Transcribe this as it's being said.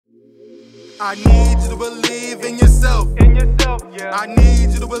I need you to believe in yourself. I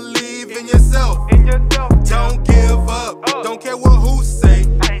need you to believe in yourself. Don't give up. Don't care what who say.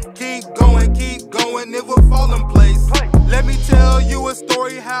 Keep going, it will fall in place. Let me tell you a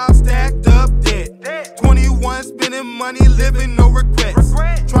story how I stacked up debt. 21, spending money, living no regrets.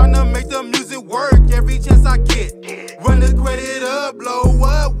 Trying to make the music work every chance I get. Run the credit up, blow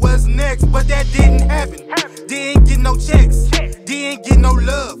up, what's next? But that didn't happen. Didn't get no checks, didn't get no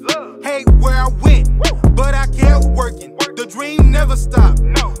love. Hate where I went, but I kept working. The dream never stopped.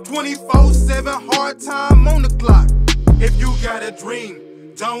 24/7, hard time on the clock. If you got a dream,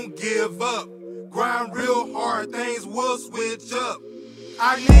 don't give up. Grind real hard, things will switch up.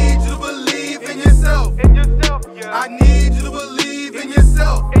 I need you to believe in yourself. I need you to believe in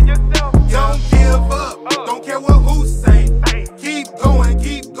yourself. Don't give up. Don't care what who say. Keep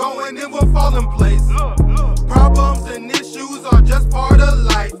going, it will fall in place. Problems and issues are just part of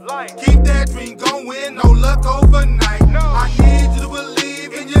life. Keep that dream going, no luck overnight. I need you to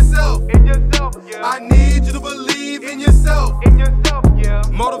believe in yourself. I need you to believe in yourself.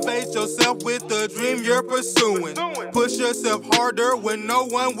 Motivate yourself with the dream you're pursuing. Push yourself harder when no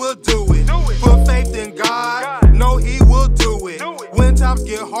one will do it. Put faith in God, know He will do it. When times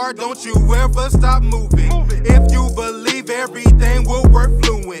get hard, don't you ever stop moving. If you believe, everything will work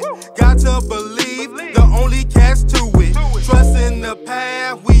fluent. Got to believe, the only catch to it. Trust in the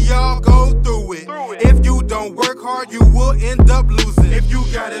path, we all go through it. If you don't work hard, you will end up losing. If you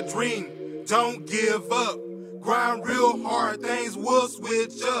got a dream, don't give up. Grind real hard, things will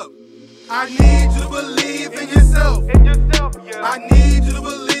switch up. I need you to believe in yourself. I need you to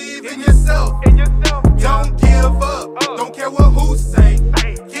believe in yourself. Don't give up. Don't care what who say.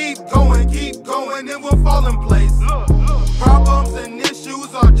 Keep going, it will fall in place. Problems and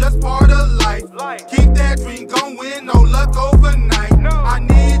issues are just part of life. Keep that dream going, no luck overnight. I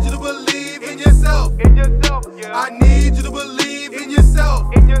need you to believe in yourself. I need you to believe in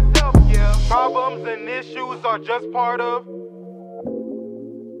yourself. Problems and issues are just part of.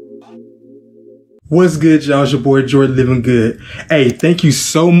 What's good, y'all? It's your boy JordanLivinGood. Hey, thank you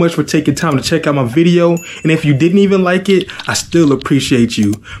so much for taking time to check out my video. And if you didn't even like it, I still appreciate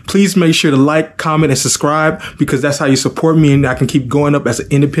you. Please make sure to like, comment, and subscribe because that's how you support me and I can keep going up as an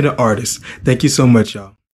independent artist. Thank you so much, y'all.